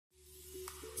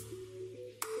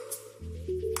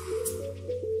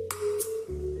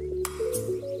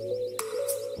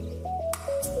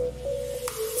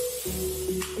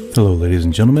Hello ladies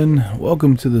and gentlemen,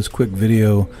 welcome to this quick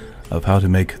video of how to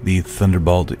make the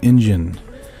Thunderbolt engine.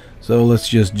 So let's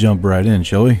just jump right in,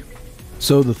 shall we?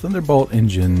 So the Thunderbolt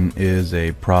engine is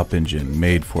a prop engine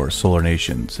made for Solar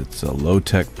Nations. It's a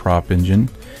low-tech prop engine,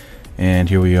 and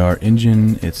here we are.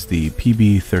 Engine, it's the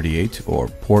PB38 or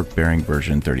port bearing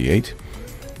version 38.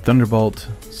 Thunderbolt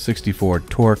 64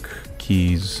 torque,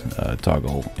 keys,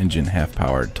 toggle engine half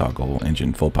power, toggle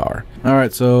engine full power.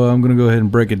 Alright, so I'm gonna go ahead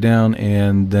and break it down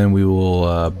and then we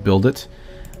will build it.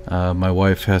 My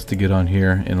wife has to get on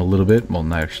here in a little bit.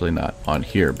 Well, actually not on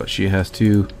here, but she has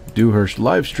to do her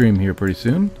live stream here pretty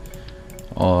soon.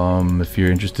 If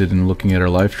you're interested in looking at her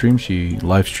live stream, she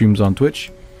live streams on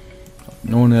Twitch,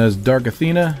 known as Dark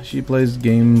Athena. She plays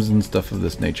games and stuff of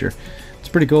this nature. It's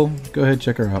pretty cool. Go ahead,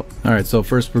 check her out. Alright, so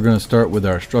first we're going to start with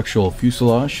our structural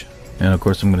fuselage. And of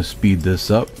course I'm going to speed this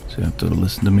up, so you have to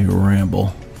listen to me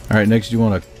ramble. Alright, next you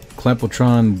want a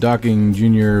Clampotron docking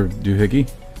junior doohickey.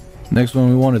 Next one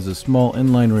we want is a small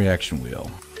inline reaction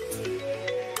wheel.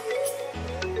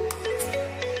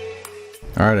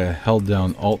 Alright, I held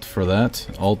down Alt for that.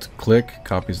 Alt click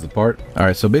copies the part.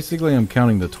 Alright, so basically I'm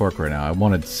counting the torque right now. I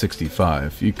wanted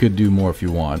 65. You could do more if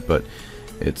you want, but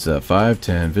it's 5,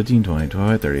 10, 15, 20,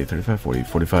 25, 30, 35, 40,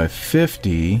 45,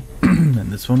 50,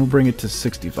 and this one will bring it to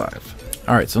 65.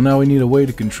 Alright, so now we need a way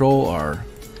to control our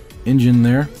engine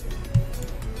there.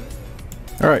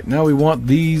 Alright, now we want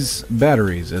these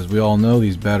batteries. As we all know,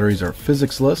 these batteries are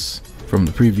physics-less from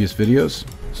the previous videos,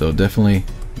 so definitely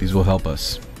these will help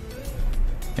us.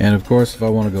 And of course, if I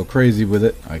want to go crazy with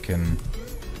it, I can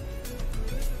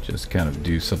just kind of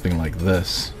do something like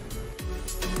this.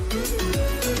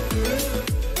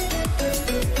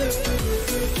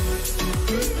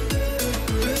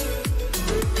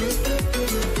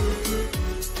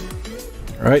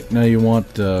 Alright, now you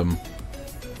want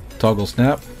toggle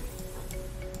snap.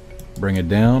 Bring it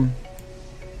down.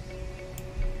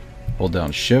 Hold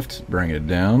down shift, bring it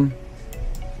down.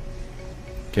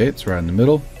 Okay, it's right in the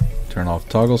middle. Turn off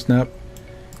toggle snap.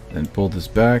 Then pull this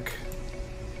back.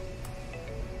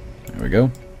 There we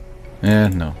go.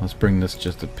 And no, let's bring this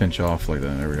just a pinch off like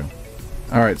that. There we go.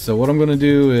 Alright, so what I'm going to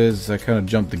do is I kind of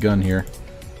jumped the gun here.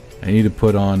 I need to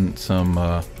put on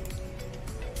some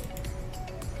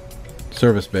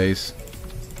service base.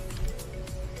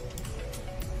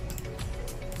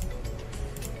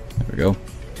 There we go.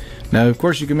 Now of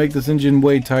course you can make this engine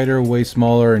way tighter, way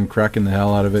smaller, and cracking the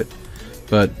hell out of it,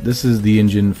 but this is the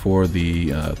engine for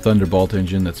the Thunderbolt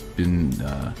engine that's been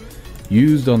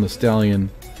used on the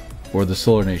Stallion for the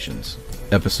Solar Nations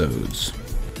episodes.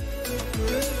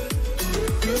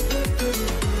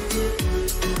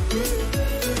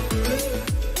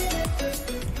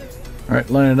 Alright,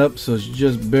 line it up so it's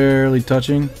just barely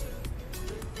touching.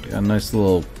 Got a nice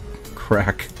little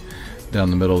crack down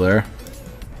the middle there.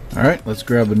 Alright, let's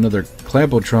grab another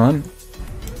Clampotron.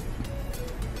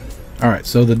 Alright,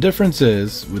 so the difference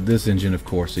is, with this engine of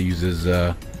course, it uses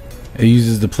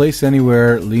the place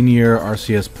anywhere linear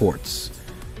RCS ports.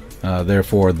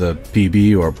 Therefore the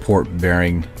PB or port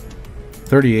bearing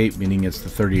 38, meaning it's the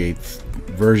 38th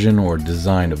version or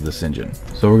design of this engine.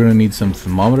 So we're going to need some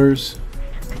thermometers.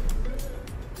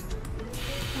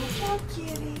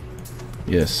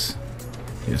 Yes,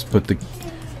 make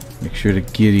sure the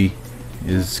kitty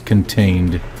is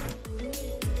contained.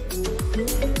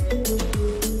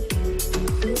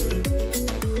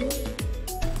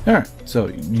 Alright, so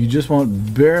you just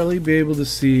want barely be able to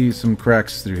see some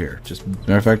cracks through here. Just,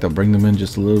 matter of fact, I'll bring them in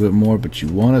just a little bit more, but you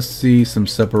want to see some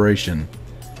separation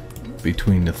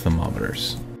between the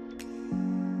thermometers.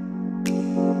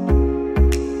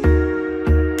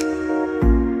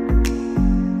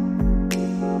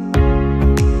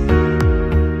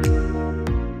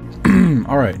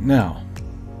 Alright, now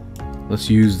let's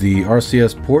use the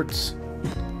RCS ports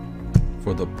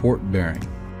for the port bearing.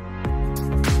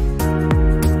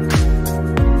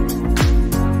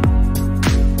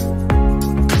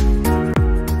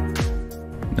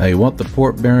 Now you want the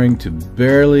port bearing to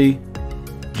barely,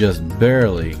 just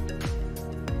barely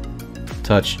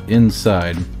touch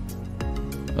inside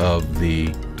of the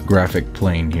graphic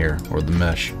plane here, or the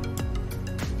mesh,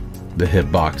 the hip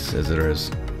box as it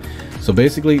is. So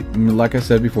basically, like I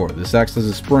said before, this acts as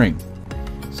a spring,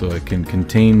 so it can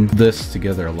contain this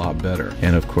together a lot better.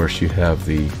 And of course you have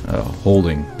the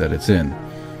holding that it's in.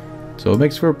 So it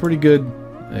makes for a pretty good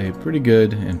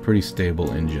and pretty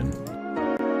stable engine.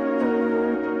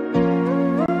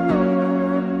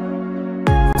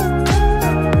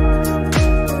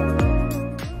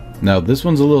 Now this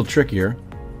one's a little trickier.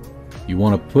 You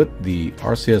want to put the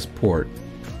RCS port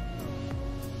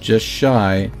just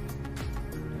shy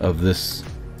of this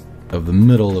of the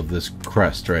middle of this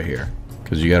crest right here,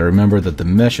 because you got to remember that the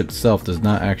mesh itself does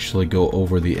not actually go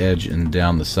over the edge and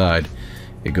down the side.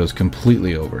 It goes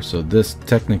completely over. So this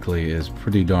technically is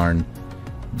pretty darn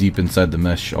deep inside the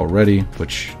mesh already,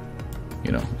 which,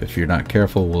 you know, if you're not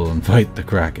careful, will invite the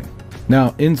cracking.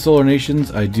 Now in Solar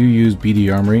Nations, I do use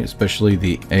BD Armory, especially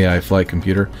the AI flight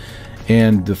computer,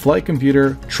 and the flight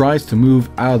computer tries to move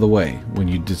out of the way when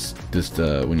you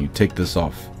when you take this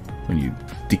off, when you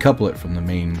decouple it from the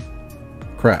main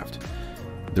craft.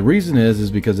 The reason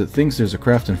is because it thinks there's a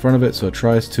craft in front of it, so it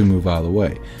tries to move out of the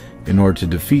way. In order to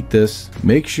defeat this,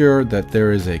 make sure that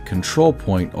there is a control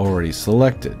point already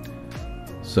selected.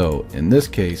 So in this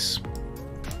case,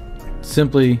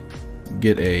 simply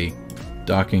get a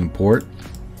docking port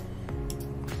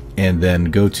and then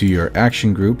go to your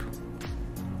action group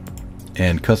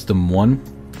and custom 1.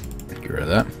 Get rid of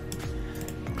that.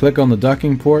 Click on the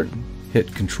docking port,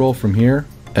 hit control from here,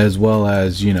 as well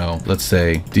as, you know, let's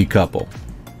say decouple,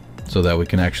 so that we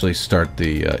can actually start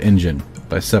the engine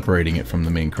by separating it from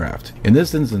the main craft. In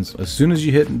this instance, as soon as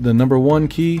you hit the number 1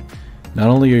 key, not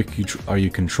only are you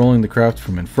controlling the craft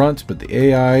from in front, but the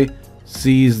AI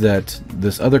sees that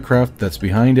this other craft that's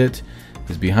behind it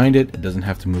is behind it. It doesn't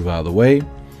have to move out of the way,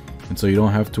 and so you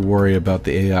don't have to worry about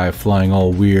the AI flying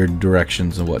all weird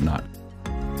directions and whatnot.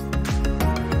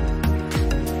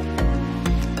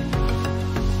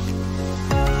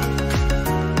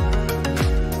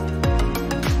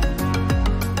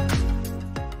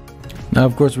 Now,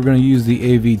 of course, we're going to use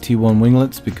the AV-T1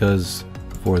 winglets because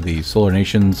for the Solar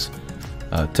Nations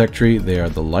tech tree, they are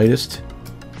the lightest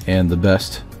and the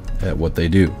best at what they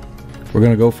do. We're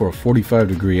going to go for a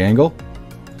 45-degree angle.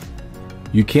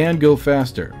 You can go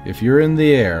faster. If you're in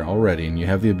the air already and you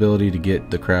have the ability to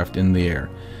get the craft in the air,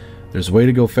 there's a way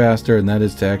to go faster, and that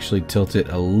is to actually tilt it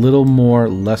a little more,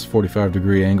 less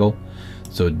 45-degree angle,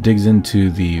 so it digs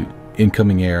into the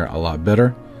incoming air a lot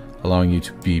better, allowing you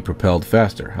to be propelled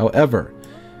faster. However,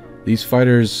 these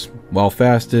fighters, while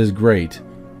fast is great,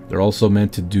 they're also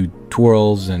meant to do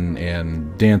twirls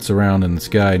and dance around in the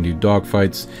sky and do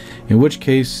dogfights, in which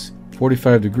case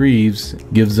 45 degrees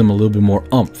gives them a little bit more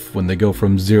oomph when they go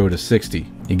from 0 to 60.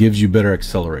 It gives you better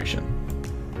acceleration.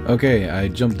 Okay, I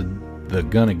jumped the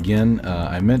gun again.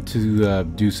 I meant to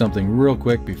do something real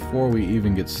quick before we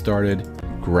even get started.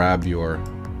 Grab your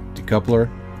decoupler,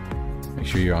 make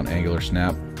sure you're on angular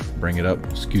snap, bring it up,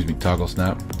 excuse me, toggle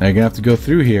snap. Now you're gonna have to go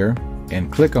through here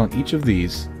and click on each of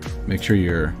these. Make sure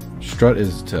your strut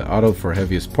is to auto for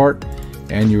heaviest part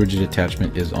and your rigid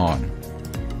attachment is on.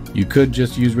 You could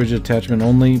just use rigid attachment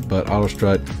only, but auto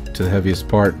strut to the heaviest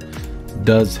part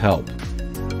does help.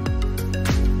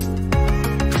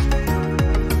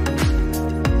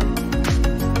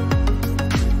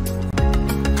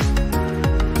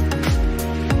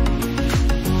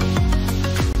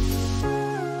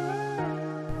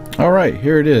 Alright,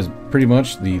 here it is, pretty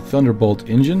much the Thunderbolt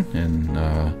engine, and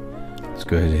let's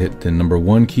go ahead and hit the number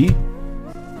 1 key.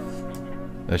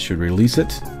 That should release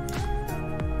it.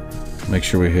 Make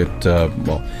sure we hit,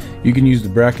 well, you can use the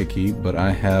bracket key, but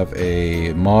I have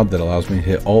a mod that allows me to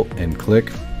hit Alt and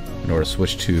click in order to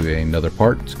switch to another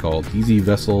part. It's called Easy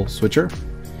Vessel Switcher.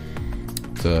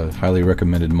 It's a highly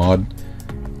recommended mod.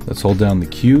 Let's hold down the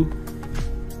Q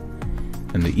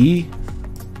and the E.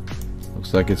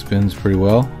 Looks like it spins pretty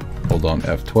well. Hold on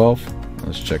F12.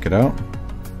 Let's check it out.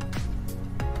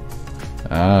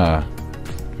 Ah,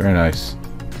 very nice.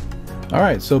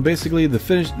 Alright, so basically the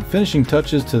finishing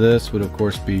touches to this would of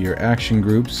course be your action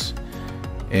groups,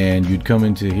 and you'd come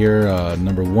into here,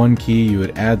 number 1 key, you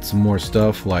would add some more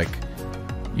stuff, like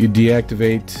you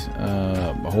deactivate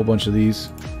a whole bunch of these,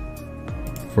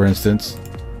 for instance,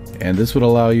 and this would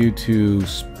allow you to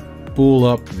spool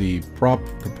up the prop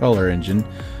propeller engine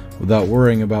without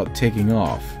worrying about taking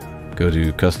off. Go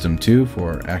to custom 2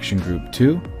 for action group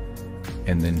 2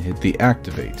 and then hit the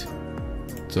activate.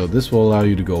 So this will allow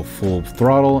you to go full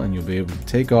throttle and you'll be able to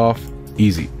take off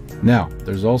easy. Now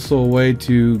there's also a way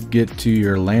to get to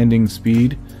your landing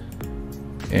speed,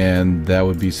 and that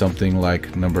would be something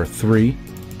like number 3,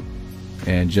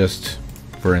 and just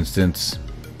for instance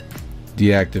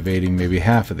deactivating maybe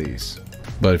half of these.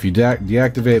 But if you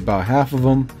deactivate about half of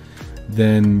them,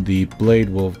 then the blade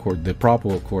will of course, the prop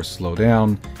will of course slow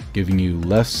down, giving you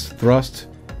less thrust,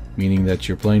 meaning that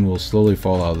your plane will slowly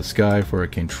fall out of the sky for a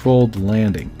controlled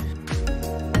landing.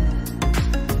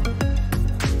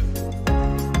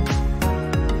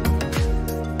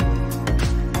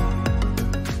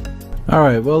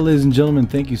 Alright, well ladies and gentlemen,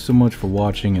 thank you so much for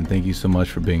watching, and thank you so much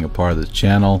for being a part of this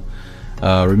channel.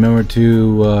 Remember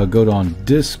to go on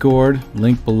Discord,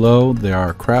 link below. There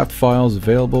are craft files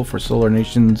available for Solar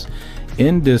Nations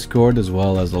in Discord, as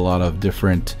well as a lot of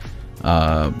different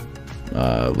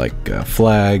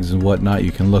flags and whatnot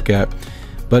you can look at.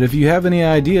 But if you have any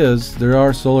ideas, there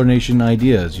are Solar Nation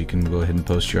ideas. You can go ahead and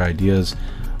post your ideas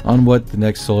on what the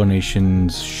next Solar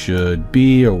Nations should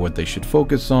be, or what they should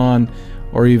focus on,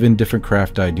 or even different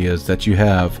craft ideas that you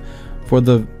have for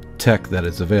the tech that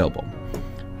is available.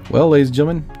 Well, ladies and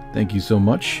gentlemen, thank you so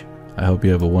much. I hope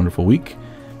you have a wonderful week,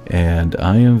 and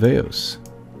I am Veos,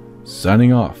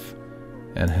 signing off,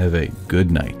 and have a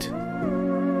good night.